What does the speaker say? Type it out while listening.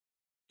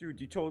Dude,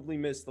 you totally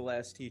missed the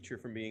last teacher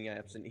from being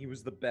absent. He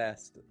was the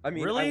best. I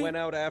mean, Really? I went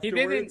out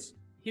afterwards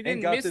He didn't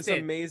and got miss this it.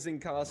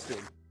 amazing costume.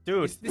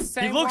 Dude, It's the he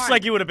same looks one.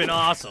 like he would have been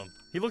awesome.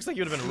 He looks like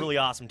he would have been a really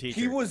awesome teacher.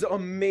 He was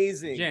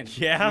amazing. Jin,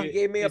 Yeah? He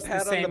gave me a it's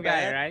pat the same on the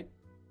guy, back. right?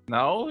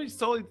 No, he's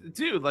totally...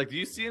 Dude, like, do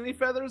you see any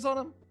feathers on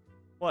him?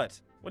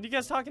 What? What are you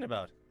guys talking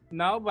about?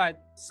 No,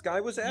 but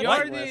Sky was You're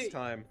absent the- last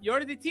time.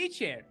 you're the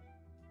teacher.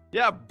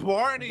 Yeah,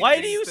 Barney. Why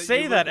do thinks you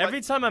say look that like- every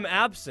time I'm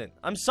absent?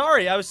 I'm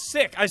sorry, I was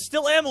sick. I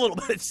still am a little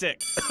bit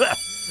sick.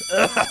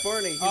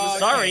 Barney, he was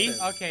Sorry.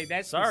 absent. Okay,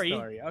 that's Sorry. the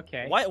story.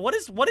 Okay.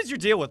 What is your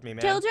deal with me,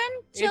 man? Children,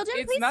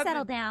 it's please not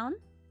settle the- down.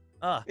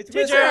 It's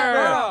Teacher!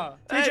 Oh,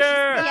 Hey, she's Teacher!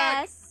 back.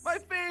 Yes. My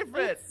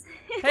favorite.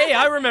 Hey,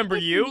 I remember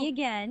It's you. me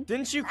again.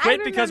 Didn't you I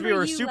quit because we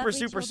remember were you, super, lovely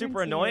super, children,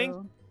 super annoying?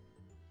 too.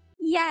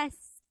 Yes,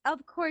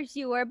 of course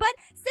you were. But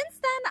since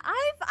then,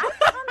 I've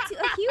come to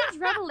a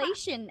huge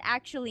revelation,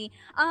 actually.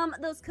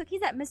 Those cookies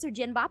that Mr.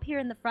 Jinbop here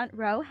in the front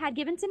row had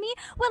given to me,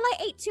 well,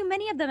 I ate too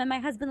many of them and my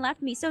husband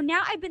left me. So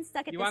now I've been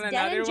stuck at You this want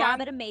dead-end another job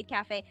one? at a maid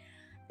cafe.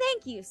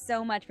 Thank you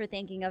so much for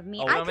thinking of me.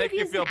 Oh, I it'll make could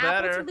you use feel an apple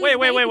better. to lose Wait,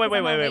 weight wait, because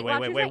I'm on Weight wait,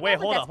 Watchers right now, but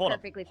hold that's on.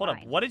 perfectly Hold on.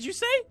 fine. What did you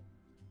say?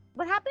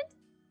 What happened?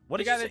 What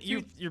You did you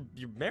got say? it,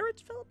 Your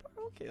marriage fell apart?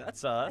 Okay,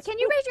 that's us. Can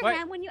you raise your What?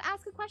 hand when you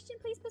ask a question,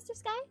 please, Mr.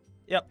 Sky?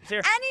 Yep,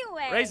 here.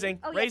 Anyway. Raising,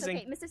 Oh, yes, raising.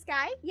 okay. Mr.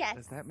 Sky? Yes.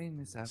 Does that mean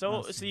this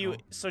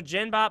So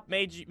Jinbop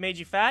made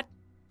you fat?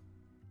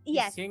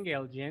 Yes.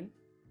 Single, Jin.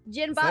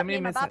 Jin Does that Bop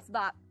mean made my Miss- bops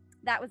bop.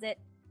 That was it.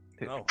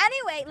 Oh.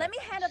 Anyway, let me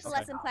hand up the Okay.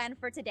 lesson plan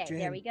for today. Jen,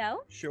 There we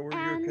go. Show her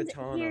And your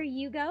katana. here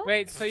you go.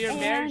 Wait, so your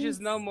marriage is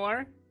And- no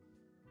more?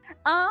 We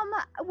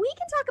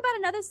can talk about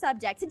another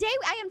subject. Today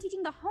I am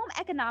teaching the home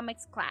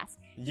economics class.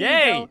 Here you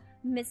Yay! go,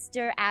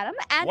 Mr. Adam.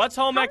 And What's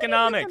home how many of you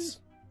economics?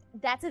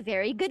 That's a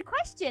very good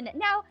question.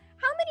 Now,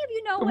 how many of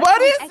you know what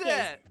What home is ec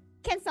it?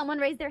 Can someone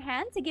raise their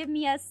hand to give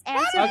me a answer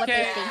what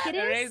they Okay, think it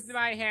is? raise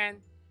my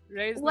hand.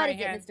 Raise What my is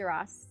hand. it, Mr.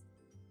 Ross?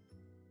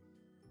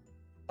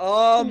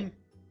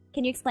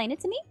 Can you explain it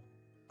to me?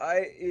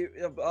 He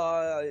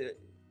doesn't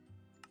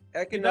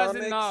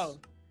Economics. know.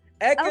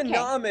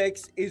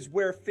 Economics is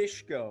where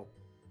fish go.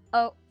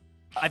 Oh,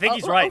 I think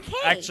he's oh, right. okay.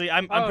 Actually,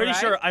 I'm Oh, pretty right?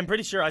 sure. I'm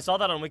pretty sure I saw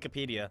that on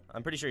Wikipedia.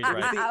 I'm pretty sure he's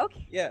right.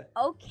 okay. Yeah.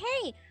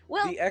 Okay.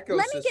 Well, The let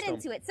me get ecosystem.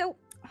 into it. So,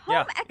 Yeah,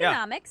 home yeah.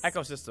 economics.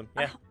 Ecosystem.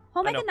 Yeah.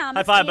 Home I know.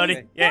 economics. High five, buddy.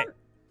 is- Yeah.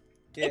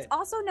 Yeah. It's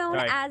also known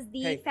Right. as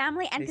the Hey,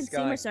 Family and hey,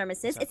 Consumer Sky.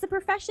 Services. Sky. It's a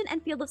profession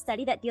and field of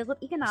study that deals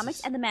with economics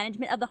is- and the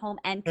management of the home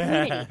and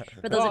community.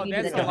 For those Oh, of you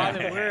who that's don't a lot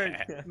know. of words,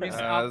 Miss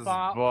That's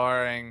Alpha.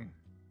 boring.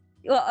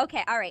 Well,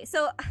 okay, all right.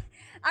 So,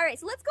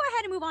 so let's go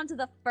ahead and move on to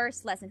the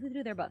first lesson. Who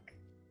threw their book?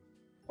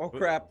 Oh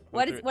crap.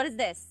 What is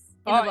this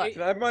in Oh, the book? it-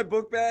 Can I have my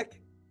book back?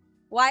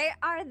 Why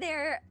are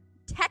there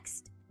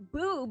text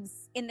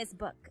boobs in this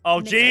book? Oh,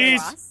 Mr. jeez.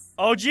 Ross?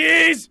 Oh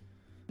jeez.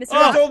 Mr. You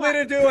Ross, told me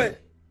to do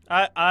it.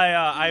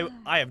 I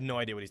have no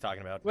idea what he's talking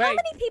about. Wait, how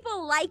many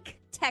people like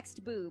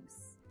text boobs?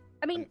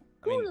 I mean,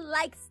 who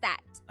likes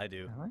that? I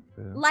do. I like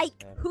boobs. Like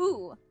Yeah.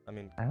 who? I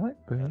mean. I like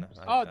I don't boobs.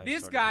 know. oh, I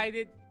this sort of guy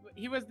did.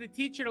 He was the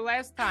teacher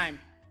last time.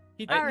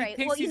 He All right,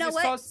 thinks well, you he's know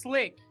so what?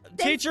 slick.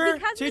 Teacher,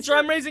 because teacher, Mr.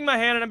 I'm raising my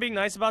hand and I'm being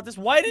nice about this.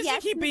 Why does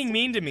Yes, he keep being Mr.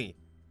 mean to me?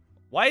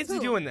 Why is he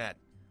Who? doing that?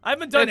 I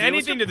haven't done Yeah, dude,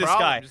 what's anything your to this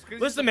problem? guy. Just 'cause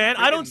Listen, he's man, a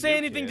I don't freaking say new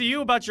anything kid. to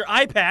you about your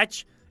eye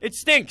patch. It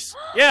stinks.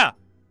 Yeah.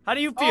 How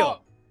do you feel?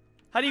 Oh,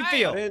 How do you Hey. I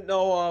feel? didn't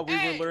know we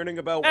Hey. were learning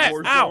about Hey,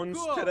 war ow. zones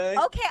Cool. today.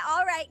 Okay,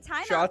 all right.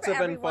 Time Shots out have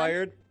for been everyone.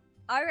 fired.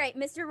 All right,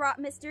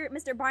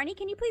 Mr. Barney,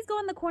 can you please go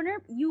in the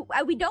corner?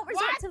 We don't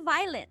resort What? to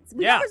violence.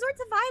 We Yeah. don't resort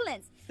to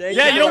violence. Thank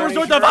Yeah, you don't Barney.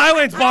 resort to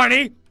violence,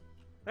 Barney.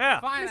 Yeah.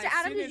 fine. Mr. I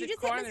Adam, sit did in you the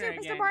just hit corner Mr.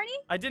 again. Barney?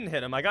 I didn't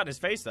hit him. I got in his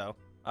face though.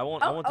 I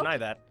won't Oh, deny okay.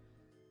 that.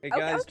 Hey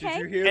guys, okay. did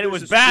you hear? And it there's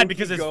was a bad spooky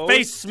because his ghost?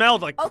 face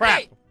smelled like crap.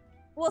 Okay.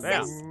 Well,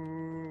 Yeah. since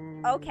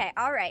okay,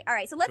 all right.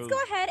 So let's Cool. go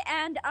ahead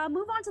and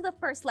move on to the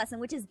first lesson,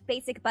 which is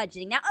basic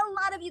budgeting. Now, a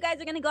lot of you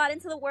guys are gonna go out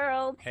into the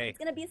world. Hey. It's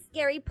gonna be a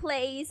scary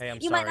place. Hey, I'm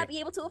you might sorry. not be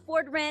able to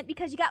afford rent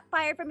because you got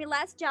fired from your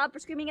last job for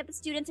screaming at the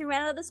students and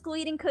ran out of the school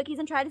eating cookies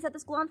and tried to set the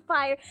school on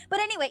fire. But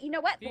anyway, you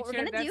know what? What we're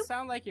Teacher, gonna that do?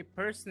 sounds like a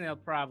personal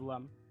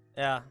problem.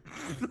 Yeah.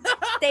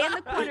 Stay in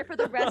the corner for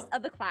the rest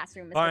of the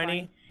classroom, Mr.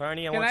 Barney,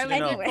 I Can want I you to leave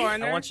know. the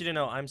corner? I want you to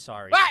know I'm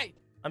sorry. Why?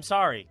 I'm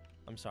sorry.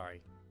 I'm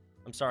sorry.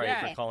 I'm sorry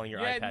Yeah. for calling your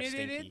You eye patch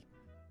admitted stinky. it?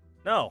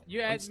 No.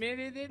 You I'm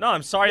admitted it? No,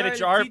 I'm sorry You're that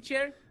the your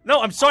teacher?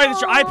 No, I'm sorry that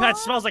your eye patch Aw.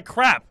 smells like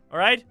crap. All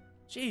right?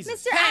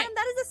 Jesus. Mr. Hey. Adam,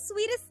 that is the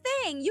sweetest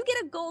thing. You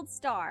get a gold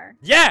star.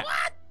 Yeah.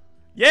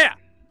 Yeah.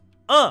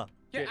 Yeah,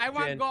 Jen- I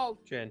want Jen. gold.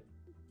 Jen.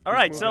 All Who's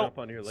right. moving So up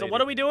on your so lady?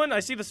 what are we doing? I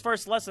see this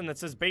first lesson that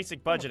says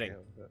basic budgeting.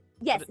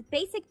 Yes,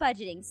 basic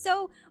budgeting.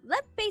 So,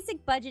 what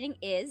basic budgeting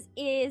is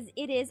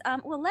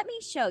well, let me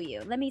show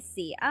you. Let me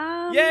see.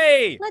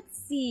 Yay! Let's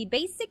see.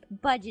 Basic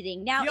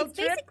budgeting. Now, Field it's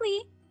trip?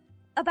 basically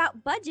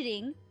about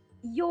budgeting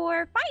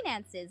your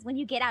finances when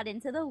you get out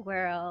into the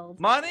world.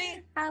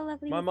 Money? How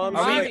lovely. My is mom's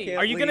that? like, I Mommy, can't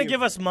Are you gonna leave.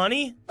 give us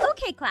money?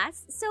 Okay,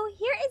 class. So,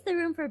 here is the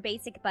room for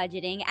basic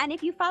budgeting, and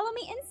if you follow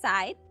me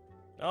inside,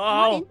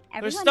 Oh, in,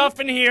 there's everyone stuff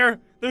in here.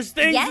 There's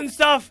things Yes. and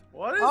stuff.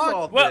 What is Oh,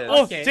 all Well, this?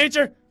 oh, Okay.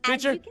 teacher, as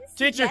teacher, you can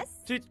see, teacher,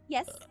 yes, teacher.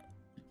 yes,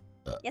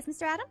 yes,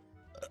 Mr. Adam.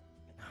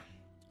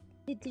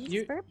 Did you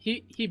just burp?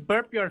 He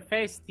burped your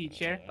face,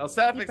 teacher. I was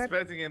half You burp-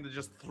 expecting him to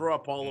just throw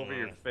up all over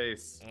your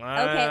face. Okay,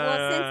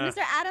 well, since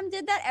Mr. Adam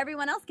did that,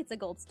 everyone else gets a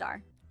gold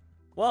star.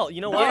 Well,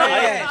 you know what?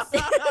 Yes.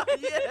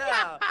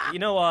 Yeah. You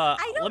know,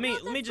 don't let me know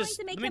if let me that's just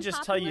going to make let me him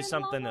just tell popular you in the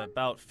long something run.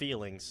 about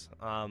feelings.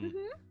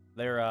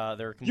 They're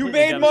You completely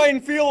made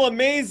mine feel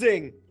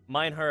amazing.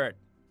 Mine hurt.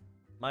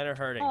 Mine are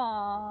hurting.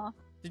 Aww.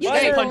 Did you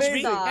Mine guys are punch me?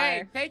 amazing.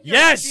 Hey, take your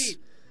Yes! seat.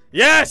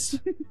 Yes!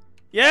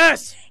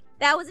 Yes!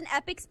 That was an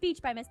epic speech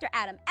by Mr.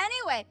 Adam.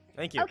 Anyway,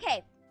 Thank you.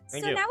 okay.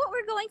 Thank So you. now what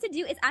we're going to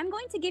do is I'm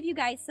going to give you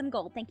guys some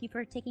gold. Thank you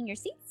for taking your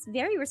seats.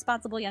 Very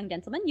responsible young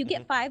gentlemen. You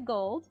get 5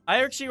 gold.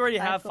 I actually already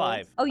have gold.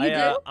 5. Oh, you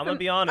do? I'm gonna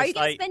be Are you honest.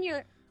 going to spend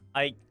your...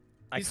 I You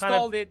kind of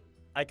stole it.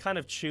 I kind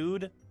of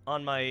chewed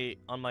on my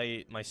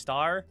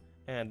star,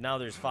 and now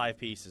there's 5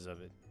 pieces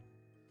of it.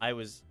 I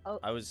was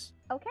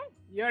Okay.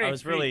 You're a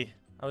freak.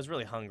 I was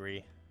really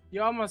hungry.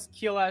 You almost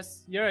kill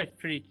us. You're a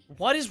freak.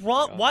 What is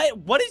wrong?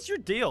 What is your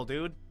deal,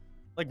 dude?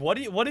 Like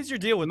what is your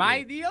deal with My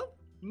me? deal?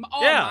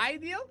 Oh, Yeah. my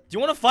deal? Do you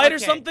want to fight or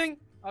Okay. something?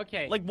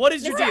 Okay. Like what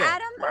is your Mr. deal?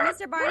 Adam,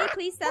 Mr. Barney,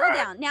 please settle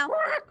down. Now,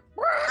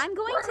 I'm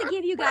going to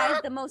give you guys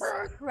the most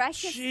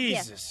precious gift.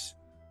 Jesus.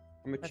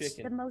 I'm a That's- The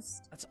chicken.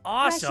 most That's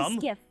awesome.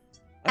 precious gift.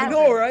 I ever.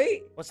 know,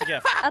 right? What's the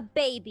gift? A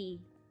baby.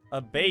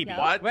 A baby. No.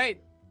 What? Wait.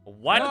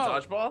 What? No.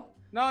 Dodgeball?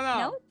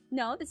 No.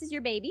 No, this is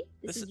your baby.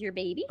 This This is your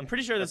baby. I'm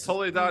pretty sure That's this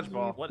totally is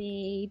dodgeball. what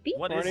Baby.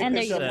 what is Barney And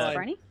there picked you up go, mine.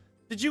 Barney.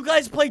 Did you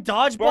guys play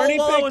dodgeball Barney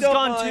while I picked was up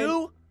gone mine.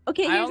 too?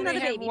 Okay, I here's only another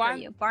have baby one.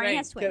 for you. Barney Wait.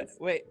 has twins.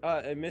 Wait,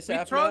 Miss We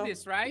F throw now?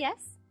 this, right? Yes.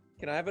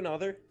 Can I have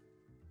another?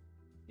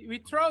 We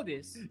throw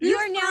this. You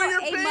are threw now your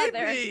a mother.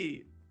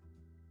 baby.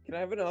 Can I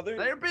have another?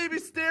 Now your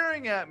baby's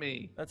staring at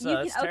me. That's You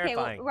that's can, okay,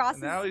 well, terrifying. Ross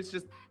And now is...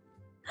 he's just.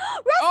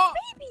 Ross Oh!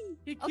 baby!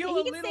 He Okay, killed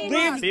he a can little stay one.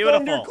 alive. Leave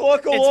Beautiful.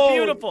 Thunderclock alone. It's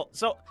beautiful.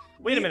 So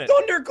wait a Leave minute.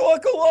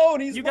 Thunderclock alone.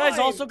 He's You guys mine.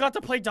 also got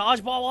to play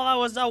dodgeball while I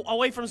was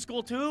away from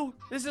school too?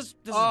 This is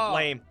Oh.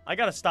 lame. I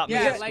gotta stop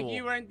Yeah, missing like school.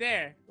 you weren't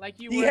there. Like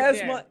you He weren't has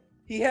there. my.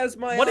 He has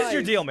my. What is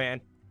your eyes. deal,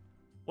 man?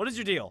 What is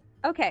your deal?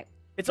 Okay.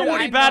 It's Yeah,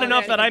 already I bad know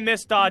enough that- that I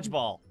missed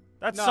dodgeball.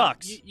 That No,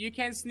 sucks. You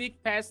can't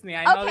sneak past me.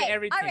 I know Okay,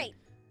 everything. all right.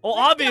 Well, let's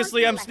get on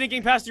obviously to I'm the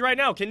sneaking past you right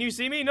now. Can you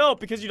see me? No,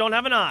 because you don't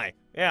have an eye.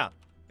 Yeah.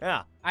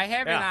 I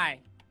have Yeah. an eye.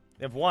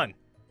 You have one.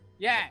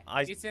 Yeah,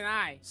 I- it's an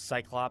eye.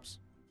 Cyclops.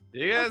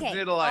 You guys Okay.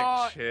 need to like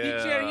Oh, chill.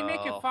 teacher, he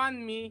making fun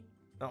of me.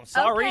 Oh, I'm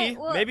sorry. Okay,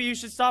 well- Maybe you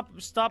should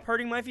stop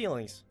hurting my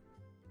feelings.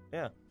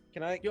 Can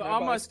I? You can I buy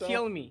almost stuff?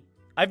 killed me.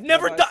 I've Can I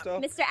never buy done.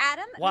 stuff? Mr.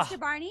 Adam, Wow. Mr.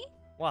 Barney,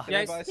 Wow. Can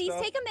Yes. I buy please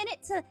stuff? take a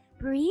minute to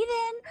breathe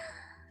in.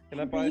 Can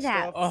I and buy breathe stuff?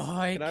 out. Oh,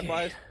 I Can I can't.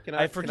 buy? Can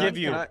I forgive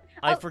you. can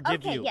I Oh,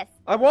 forgive okay, you. Yes.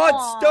 I want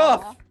Aw.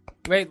 stuff.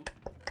 Wait,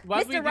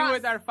 what Mr. we do Ross.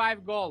 with our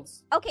 5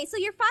 golds? Okay, so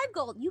your 5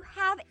 gold. You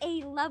have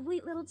a lovely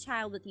little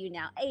child with you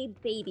now, a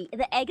baby.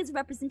 The egg is a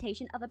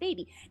representation of a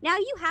baby. Now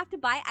you have to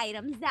buy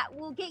items that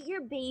will get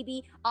your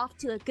baby off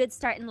to a good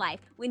start in life.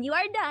 When you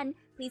are done,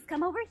 please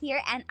come over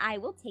here and I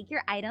will take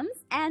your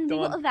items and we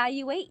will Done.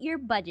 evaluate your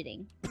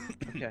budgeting.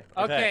 Okay.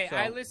 Okay, so-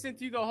 I listened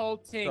to the whole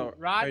thing. so,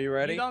 Rod, are you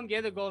ready? You don't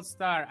get a gold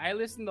star. I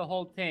listened the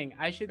whole thing.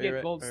 I should Are you get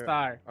re- gold are you-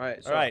 star. All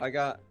right. So All right.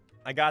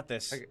 I got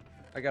this.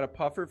 got a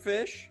puffer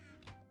fish.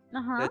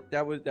 Uh-huh.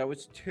 That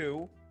was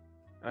 2.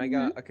 I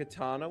got a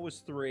katana was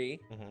 3,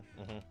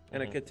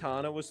 and a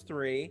katana was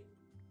 3,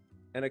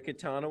 and a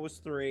katana was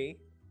 3,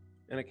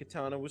 and a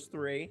katana was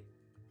 3,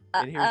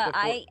 and here's the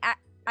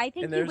I think and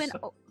you there's- went.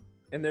 Oh,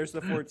 and there's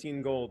the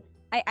 14 gold.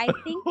 I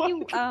think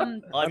you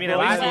Well, I mean, I at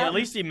bought least, some- at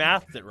least he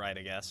mathed it right,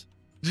 I guess.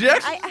 Did you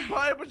actually I- just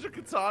buy a bunch of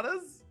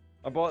katanas?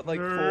 I bought like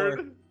 4.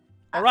 Nerd.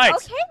 All right.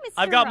 Okay, Mr.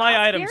 I've got my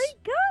Ross, items.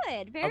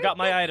 Very good. Very I've got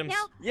my good. items.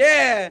 Now,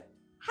 Yeah.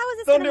 how is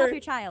this gonna help Thunder- your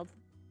child?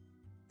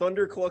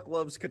 Thundercluck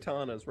loves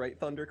katanas, right?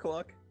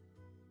 Thundercluck.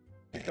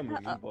 Come with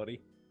me, Uh-oh.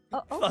 buddy.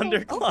 Oh, okay,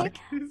 Thundercluck.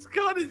 okay. He's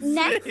gone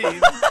Next.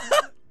 insane.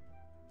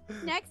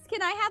 Next,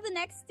 can I have the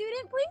next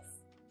student,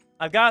 please?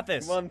 I've got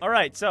this. Come on. All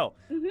right, so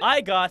Mhm.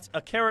 I got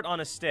a carrot on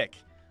a stick.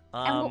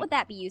 And what would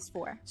that be used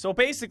for? So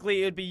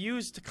basically, it'd be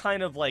used to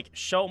kind of like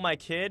show my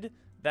kid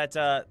that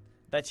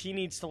that he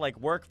needs to like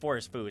work for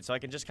his food. So I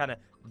can just kind of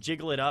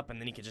jiggle it up, and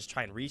then he can just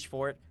try and reach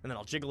for it, and then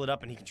I'll jiggle it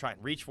up, and he can try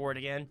and reach for it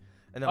again,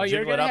 and then Oh, I'll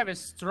you're jiggle it gonna up. have a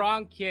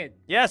strong kid.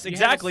 Yes, you have a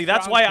exactly.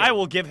 That's strong why kid. I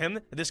will give him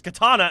this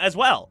katana as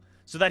well,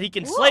 so that he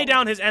can slay Whoa.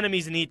 down his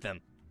enemies and eat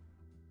them.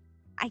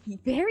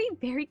 Very,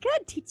 very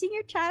good. Teaching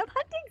your child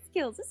hunting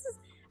skills. This is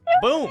very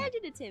Boom.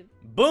 imaginative.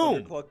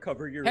 Boom. Thundercluck,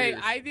 cover your Hey,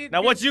 ears. I did.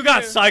 Now good what you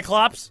got, too.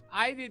 Cyclops?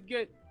 I did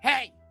good.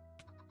 Hey,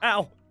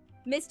 Ow.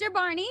 Mr.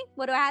 Barney,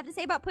 what do I have to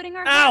say about putting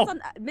our Ow. hands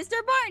on Mr.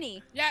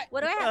 Barney? yeah.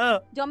 What do I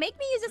have? Don't make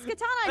me use this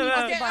katana on you,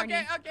 Okay, Mr. Barney.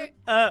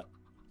 okay.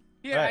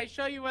 Here, Right. I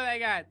show you what I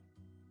got.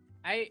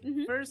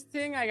 Mhm. First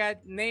thing I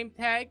got name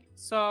tag,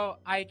 so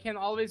I can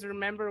always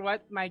remember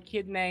what my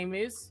kid name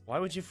is. Why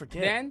would you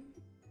forget? Then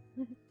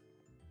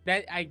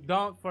that I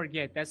don't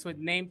forget. That's what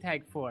name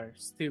tag for.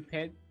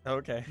 Stupid.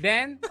 Okay.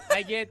 Then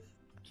I get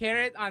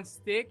carrot on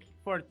stick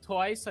for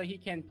toy, so he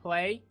can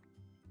play.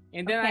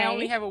 And then I Okay.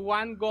 only have a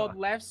 1 gold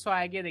left, so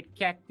I get a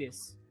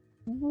cactus.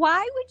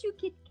 Why would you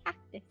get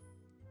cactus?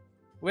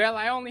 Well,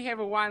 I only have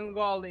one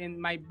gold, and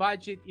my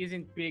budget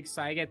isn't big,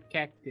 so I get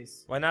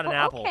cactus. Why not an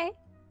apple? Okay.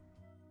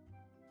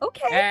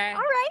 Okay. All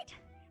right.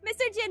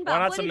 Mr. Jinbot, Why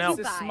not what some did milk?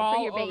 you It's a buy for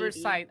small your baby?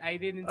 oversight. I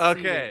didn't see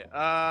Okay. it.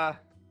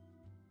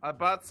 I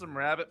bought some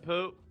rabbit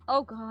poop.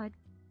 Oh God.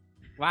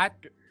 What?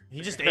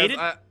 He just because ate it?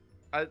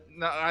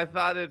 I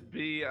thought it'd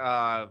be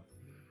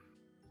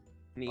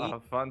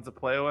Neat. fun to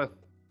play with.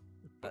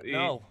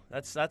 No,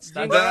 that's And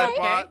Okay. then I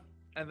bought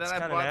It's I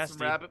kinda bought nasty.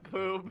 some rabbit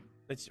poop.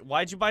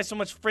 Why'd you buy so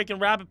much freaking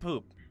rabbit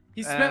poop?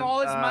 He spent And, all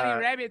his money uh,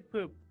 rabbit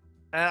poop.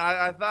 And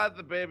I thought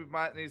the baby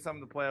might need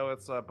something to play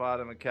with, so I bought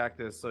him a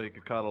cactus so he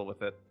could cuddle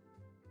with it.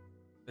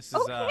 This is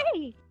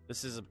Okay.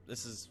 this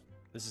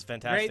is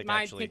fantastic. Great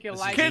mind actually, think you This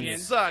is like genius.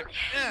 Kids suck.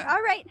 Eh.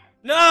 All right.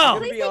 No. I'm Please gonna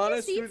be take your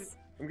honest seats. with.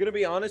 I'm gonna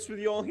be honest with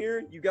you all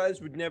here. You guys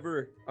would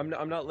never. I'm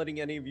not letting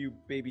any of you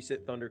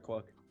babysit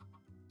Thundercluck.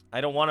 I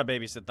don't want to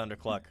babysit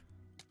Thundercluck.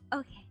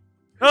 Okay.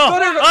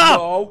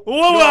 Oh! Oh! No.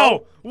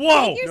 Whoa!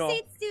 Whoa! Take your No.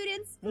 seats,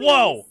 students.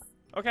 Whoa! please.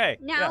 Okay.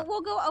 Now yeah. we'll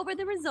go over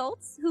the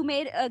results. Who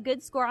made a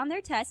good score on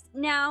their test?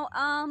 Now,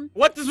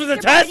 What? This was a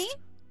Mr. test? Barney?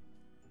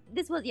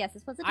 This was a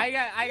test. I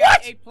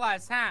got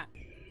What? A+, huh?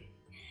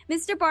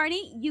 Mr.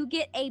 Barney, you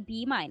get a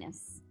B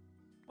minus.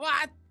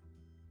 What?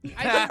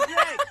 I did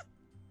great.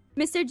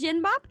 Mr.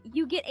 Jinbop,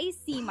 you get a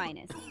C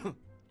minus. Yay!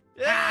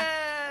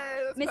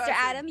 That's Mr. passing.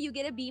 Adam, you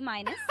get a B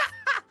minus.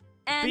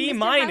 And B Mr.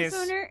 minus?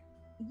 House owner,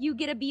 you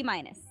get a B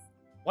minus.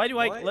 Why do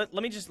I? What?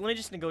 Let me just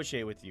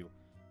negotiate with you.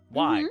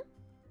 Why? Mhm.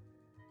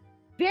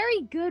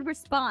 Very good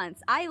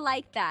response. I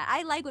like that.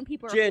 I like when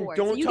people are Jen, forced.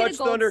 don't so you get a touch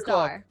gold Thundercluck.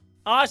 star.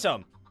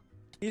 Awesome.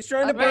 He's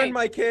trying to Okay. burn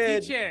my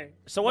kid. Teacher,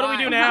 So what do we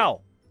why? do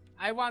now?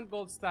 I want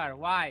gold star.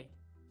 Why?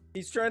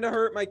 He's trying to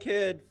hurt my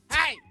kid.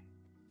 Hey!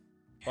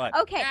 What?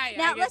 Okay, Yeah, I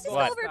now get let's just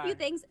gold go over a few star.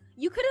 things.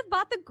 You could have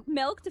bought the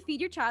milk to feed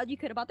your child. You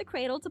could have bought the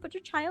cradle to put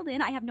your child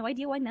in. I have no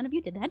idea why none of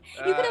you did that.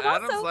 You could have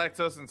Adam's also.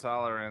 lactose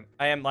intolerant.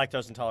 I am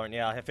lactose intolerant.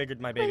 Yeah, I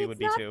figured my baby it's would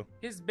be not- too.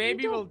 His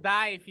baby don't- will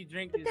die if you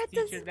drink But this, that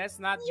teacher. doesn't- That's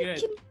not You good.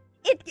 can.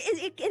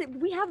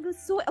 We have the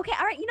soy. Okay,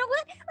 all right. You know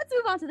what? Let's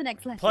move on to the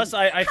next lesson. Plus,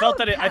 I felt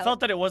that I about- felt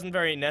that it wasn't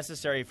very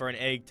necessary for an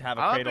egg to have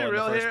a I'll cradle be in the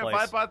real first here. place.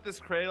 If I bought this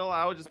cradle,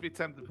 I would just be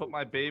tempted to put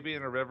my baby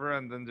in a river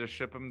and then just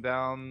ship him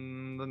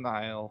down the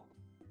Nile.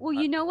 Well,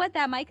 you know what?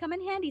 That might come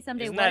in handy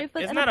someday. Isn't What that- if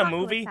an isn't that a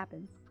apocalypse movie?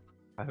 happens?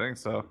 I think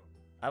so.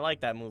 I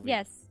like that movie.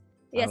 Yes.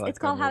 Yes, like it's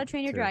called that How to movie,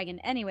 Train Your too. Dragon.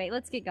 Anyway,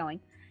 let's get going.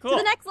 Cool. So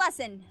the next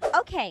lesson.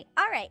 Okay,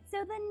 all right. So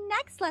the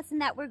next lesson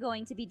that we're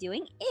going to be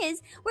doing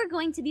is we're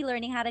going to be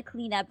learning how to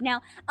clean up.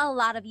 Now, a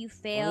lot of you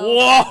failed.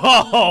 Whoa! the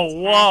Whoa! test.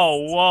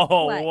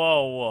 Whoa! What?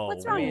 Whoa! Whoa!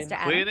 What's wrong, Man, Mr.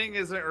 Adam? Cleaning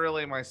isn't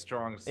really my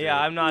strong suit. Yeah,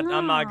 I'm not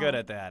good No.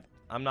 at that.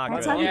 I'm not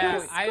That's good why at we that.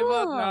 go Yeah, to I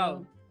vote school.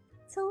 no.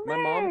 To My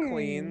mom learn.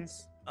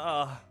 cleans.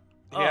 Oh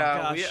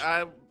Yeah,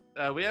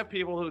 gosh. we have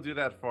people who do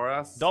that for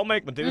us. Don't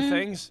make me do Mm.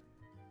 things.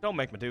 Don't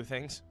make me do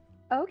things.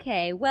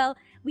 Okay, well,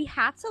 we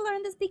have to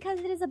learn this because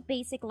it is a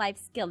basic life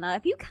skill. Now,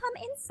 if you come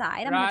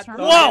inside, I'm going Rod, to turn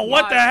Oh, Whoa! my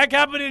What the God. heck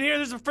happened in here?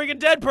 There's a freaking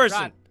dead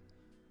person. Rod.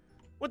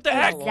 What the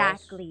heck? Hello.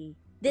 Exactly.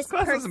 This This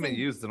class person. hasn't been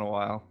used in a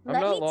while. I'm Let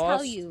not me tell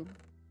lost. you.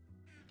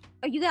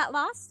 Oh, you got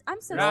lost? I'm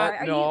so Rod, sorry.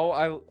 Are you...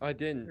 No, I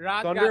didn't.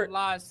 Rod Thunder, got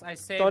lost. I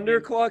saved him.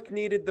 Thundercluck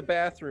needed the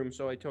bathroom,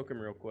 so I took him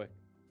real quick.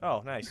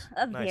 Oh, nice.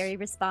 A nice. very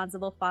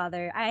responsible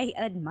father. I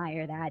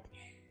admire that.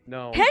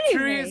 No.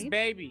 Threw his Anyway,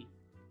 baby.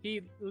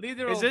 He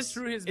literally Is this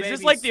threw his is baby.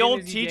 this like as the soon old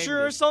as he gave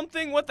teacher or it.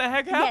 something? What the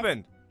heck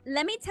happened?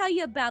 let me tell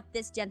you about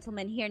this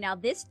gentleman here. Now,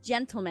 this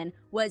gentleman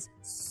was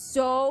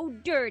so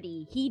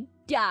dirty. He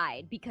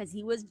died because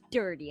he was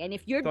dirty. And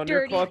if you're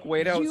dirty, Thundercluck,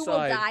 wait you will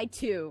outside. die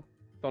too.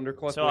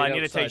 Thundercluck. So wait I need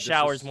to outside. take This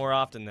showers is- more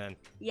often then.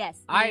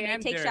 Yes, I you may am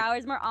take dirty.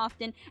 showers more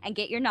often and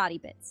get your naughty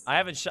bits. I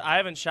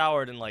haven't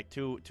showered in like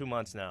two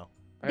months now.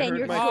 I Then heard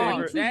you're my going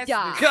favorite. to That's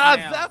die. the God,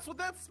 smell. that's what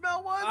that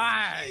smell was?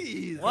 Ah,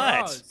 Jeez. What?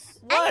 Gross.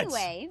 What?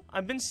 Anyway,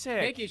 I've been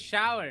sick. Take a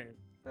shower.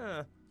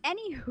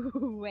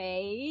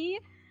 Anyway,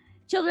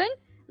 children,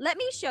 let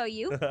me show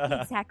you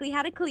exactly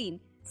how to clean.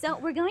 So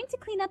we're going to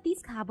clean up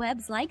these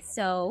cobwebs like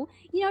so.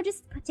 You know,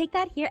 just take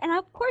that here. And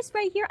of course,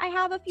 right here, I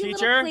have a few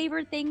Teacher? little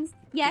flavored things.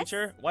 Yes?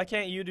 Teacher, why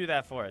can't you do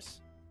that for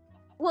us?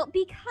 Well,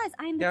 because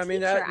I'm the Yeah, I mean,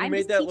 teacher. that- you I'm made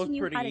just that look teaching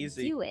you pretty how to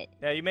easy. do it.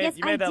 Yeah, you made Yes,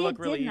 you made I that did, look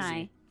really didn't easy.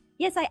 I?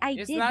 Yes, I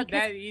It's did not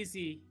because that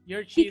easy. You're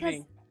because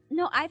cheating.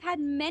 no, I've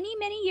had many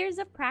years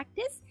of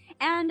practice,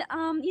 and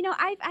you know,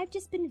 I've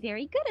just been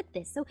very good at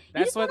this. So you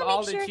That's just what wanna all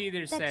make the sure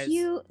cheater that says.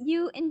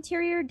 you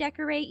interior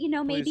decorate. You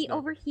know, maybe Please no.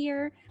 over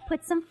here,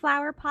 put some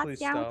flower pots Please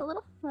down with stop. a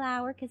little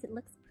flower because it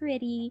looks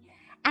pretty,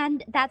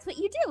 and that's what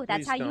you do.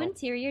 That's Please how you don't.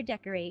 interior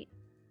decorate.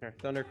 Here,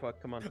 Thundercluck,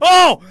 come on.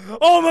 Oh!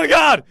 Oh my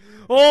God!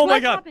 Oh my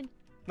What God! happened?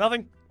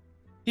 Nothing.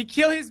 He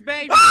killed his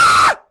baby.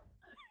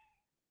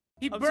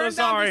 He I'm burned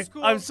so down sorry. the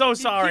school. I'm so He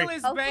sorry. killed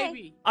his Okay.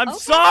 baby. I'm Okay.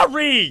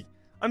 sorry.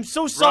 I'm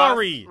so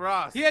sorry.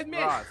 Ross. He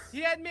admit. Ross.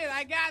 He admit.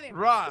 I got him.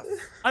 Ross.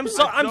 I'm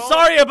don't-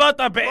 sorry about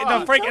the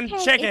Ross. freaking It's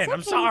okay. chicken. It's I'm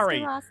okay, sorry.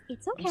 Mr. Ross.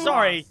 It's okay. I'm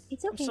sorry.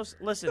 It's I'm okay. so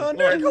listen. Look,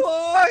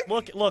 Thundercluck!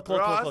 look.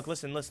 Ross.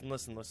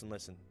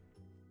 Listen.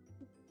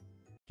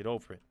 Get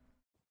over it.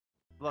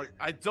 Look,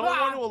 I don't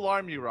Ah. want to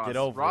alarm you, Ross. Get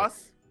over it.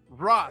 Ross,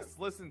 Ross,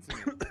 listen to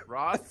me.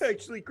 Ross. I'm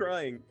actually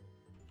crying.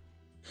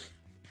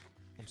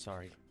 I'm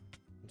sorry.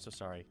 I'm so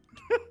sorry.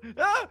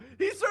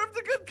 He served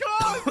a good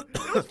cause.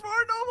 It was for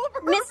a noble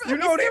purpose. You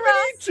don't Mr. even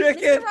Ross, eat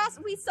chicken. Mr. Ross,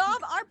 we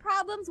solve our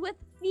problems with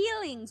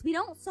feelings. We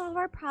don't solve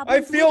our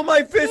problems I feel with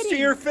my fist to kidding.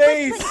 your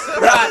face.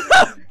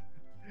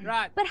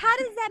 Right. But how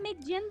does that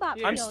make Jinbop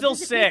feel? I'm still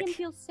Does it make sick. him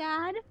feel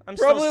sad? I'm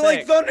Probably still like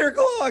sick.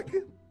 Thunderclock.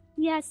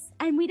 Yes,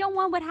 and we don't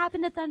want what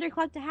happened to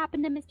Thunderclock to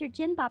happen to Mr.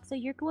 Jinbop, so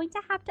you're going to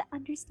have to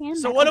understand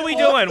So that. what are we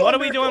doing? What are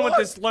we doing with Thunderclock.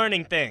 this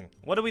learning thing?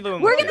 What are we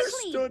doing We're with gonna this?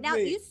 clean. Understood Now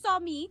me. you saw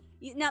me.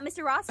 Now,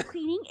 Mr. Ross,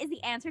 cleaning is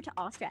the answer to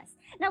all stress.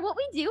 Now, what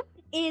we do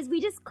is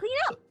we just clean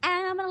up,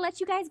 and I'm gonna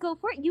let you guys go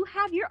for it. You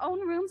have your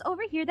own rooms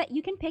over here that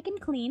you can pick and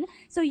clean.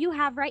 So you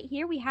have right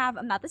here. We have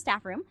not the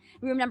staff room,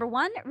 room number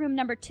 1, room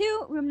number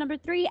 2, room number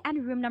 3,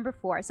 and room number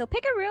 4. So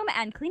pick a room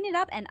and clean it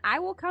up, and I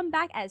will come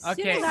back as soon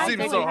Okay, as I Seems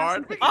finish so up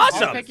hard. some Awesome.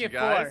 cooking. I'll pick it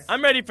Guys. for.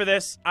 I'm ready for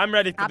this. I'm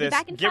ready for I'll be this.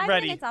 back in Get 5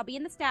 ready. minutes. I'll be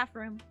in the staff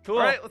room. Cool.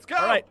 All right, let's go.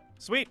 All right.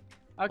 Sweet.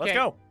 Okay. Let's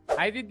go.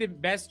 I did the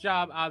best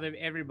job out of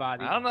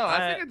everybody. I don't know.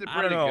 I think I did I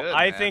pretty don't know. good.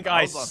 I man. think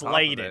I was on top of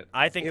slayed it.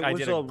 I think It I was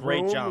did a a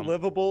great room job.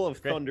 livable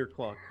of Great.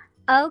 Thunderclock.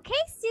 Okay,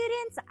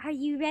 students, are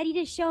you ready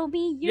to show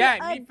me your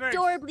Yeah, me first.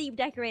 adorably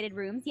decorated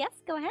rooms? Yes,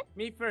 go ahead.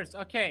 Me first.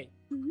 Okay.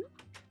 Mhm.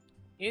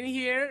 In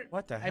here,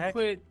 What the I heck?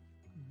 put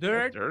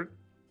dirt Dirt.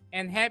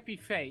 and happy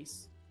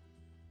face.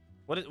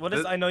 What does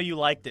This- I know you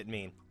liked it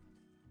mean?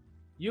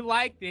 You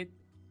liked it.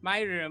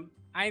 My room.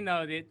 I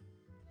know it.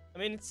 I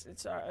mean,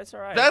 it's all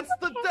right. That's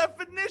the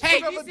definition Hey,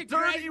 of this a is a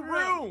dirty great room.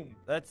 room.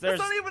 That's That's there's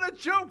not even a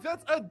joke.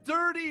 That's a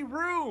dirty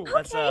room.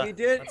 that's He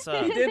did.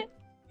 that's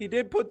He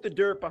did put the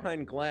dirt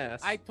behind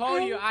glass. I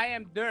told you I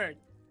am dirt.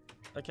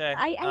 okay.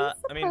 I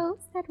I mean, suppose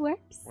that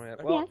works.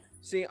 Well, yes.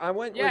 see, I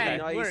went Yeah,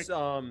 with it a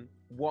nice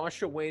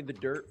wash away the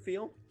dirt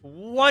feel.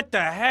 what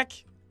the heck?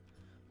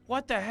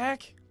 What the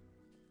heck?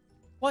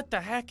 What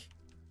the heck?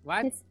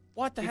 What? It's-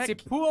 What the Is heck? a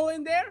pool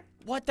in there?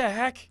 What the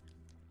heck?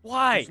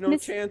 Why? There's no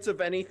Miss- chance of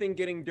anything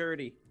getting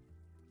dirty.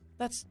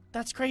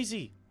 That's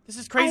crazy. This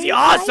is crazy.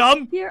 I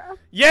Awesome. like your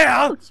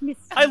Yeah. approach, Mr.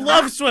 I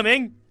love Ross.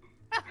 swimming.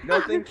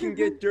 Nothing can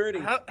get dirty.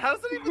 How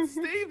does it even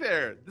stay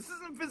there? This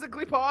isn't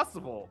physically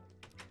possible.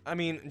 I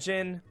mean,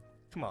 Jin,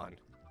 come on.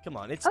 Come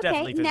on. It's Okay,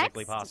 definitely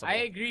physically next. possible. I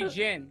agree,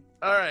 Jen.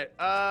 All right.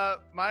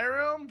 My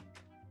room.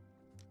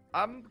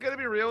 I'm gonna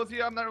be real with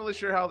you. I'm not really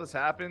sure how this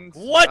happened.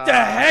 What the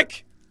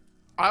heck?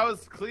 I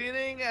was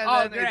cleaning and Oh,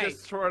 then great. it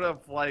just sort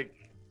of like,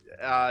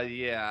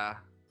 yeah.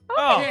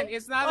 Oh. Jen,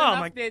 it's not Oh, enough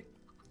my- that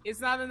it's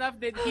not enough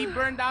that he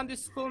burned down the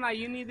school. Now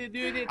you need to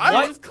do it. I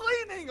What? was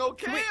cleaning,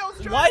 okay? I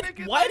was trying Why? to make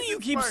it Why nice do you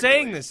and keep sparkly.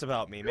 saying this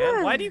about me,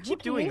 man? Why do you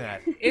keep doing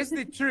that? It's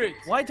the truth.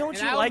 Why don't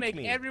and you I'll like make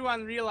me?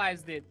 everyone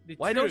realize it. The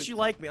Why truth. don't you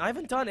like me? I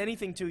haven't done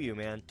anything to you,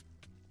 man.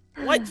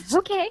 What?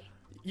 Okay.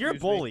 You're a Excuse me.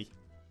 bully.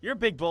 You're a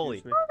big bully.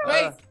 Excuse me.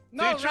 Wait,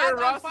 no, Teacher, Rod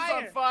Ross on is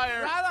fire. on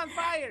fire. Rod on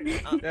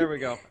fire. There we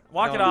go.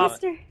 Walk No, it I'm off.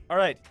 not. Mr. All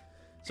right.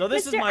 So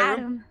this Mr. is my room.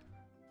 Adam.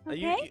 Are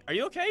Okay.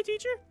 you okay,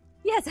 teacher?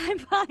 Yes, I'm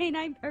fine.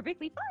 I'm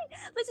perfectly fine.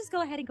 Let's just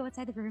go ahead and go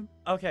inside the room.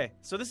 Okay.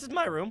 So this is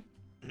my room.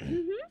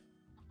 Mm-hmm.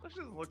 That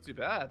doesn't look too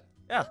bad.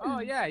 Yeah. Oh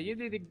yeah, you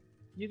did a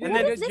And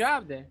then- good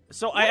job there.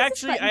 So What I is this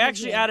actually button I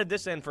actually here? added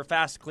this in for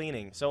fast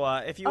cleaning. So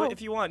if you Oh.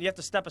 if you want, you have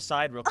to step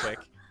aside real quick.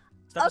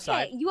 Step Okay,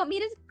 aside. you want me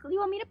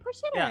to push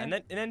it? Yeah, or-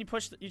 and then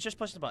you just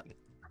push the button.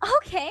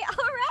 Okay,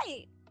 all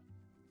right.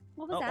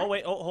 What was Oh, that? oh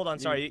wait, hold on.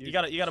 Sorry, You- you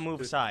gotta move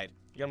you- aside.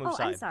 You gotta move Oh,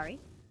 aside. I'm sorry.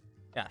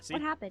 Yeah. See.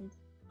 What happened?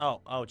 Oh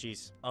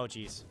jeez. Oh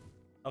jeez.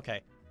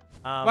 Okay.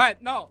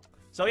 What? No.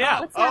 So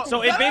yeah. What's happening?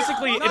 So it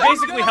basically No, it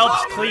basically he's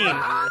helps gonna clean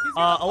fall in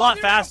there. a lot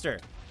faster.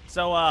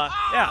 So yeah.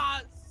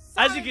 Ah,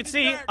 As sorry, you can the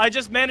see, dirt. I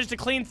just managed to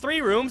clean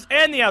 3 rooms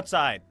and the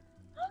outside.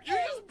 You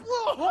just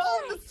blew a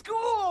hole in the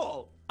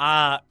school.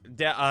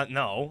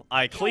 No,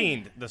 I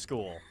cleaned the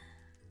school.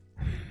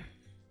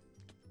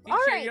 Teacher,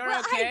 All right, you're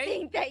well, okay? I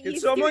think that Can you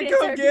someone students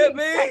come are get doing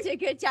me? such a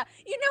good job.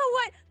 You know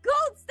what?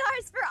 Gold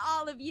stars for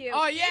all of you.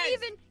 Oh, yes.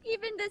 And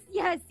even this,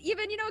 yes,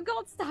 even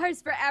gold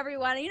stars for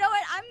everyone. You know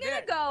what? I'm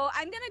gonna Yeah.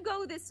 I'm gonna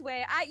go this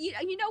way.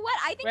 You know what?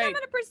 I think I'm Wait.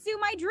 gonna pursue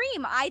my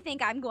dream. I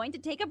think I'm going to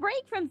take a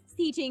break from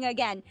teaching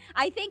again.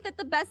 I think that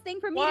the best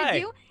thing for me Why? to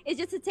do is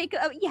just to take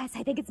a. Yes,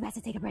 I think it's best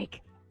to take a break.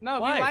 No,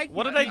 we Why? like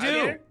What you, did I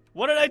teacher. do?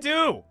 What did I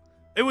do?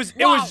 It was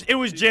Wow.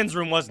 Jin's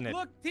room, wasn't it?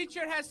 Look,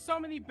 teacher has so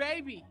many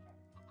baby.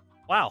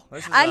 Wow.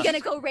 This is, I'm gonna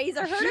go raise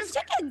a herd of She's-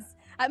 chickens.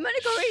 I'm gonna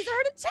go raise a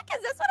herd of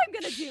chickens. That's what I'm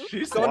gonna do.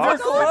 She's I'm gonna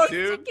go Thunderclock, raise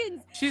dude.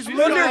 chickens. She's She's Thunderclock.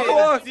 going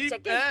Thunderclock. in the deep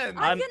Chickens. end.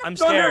 I'm gonna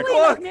scared. fly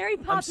away like Thunderclock. Mary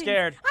I'm Poppins.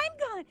 scared. I'm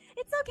gone.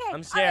 It's okay. I'm All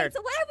right, scared.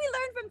 so what have we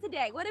learned from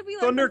today? What have we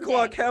learned from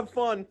Thunderclock, today? have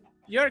fun.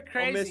 You're I'll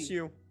crazy. miss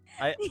you.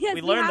 Yes, we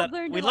we learned have that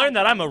learned a we lot. learned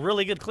that I'm a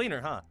really good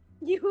cleaner, huh?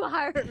 You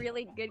are a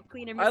really good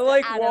cleaner, Mr. I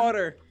like Adam.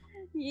 water.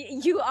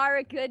 You are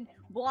a good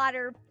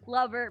water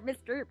lover,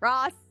 Mr.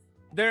 Ross.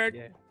 Dirt.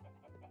 Yeah.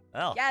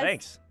 Oh, Yes.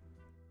 thanks.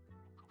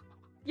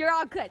 You're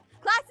all good.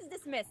 Class is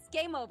dismissed.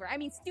 Game over. I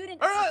mean,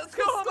 student. All right, let's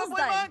go home and school's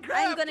play done.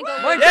 Minecraft. I'm gonna go.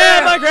 Minecraft.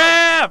 Yeah,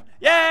 Minecraft!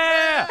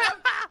 Yeah!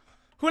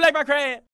 Who like Minecraft?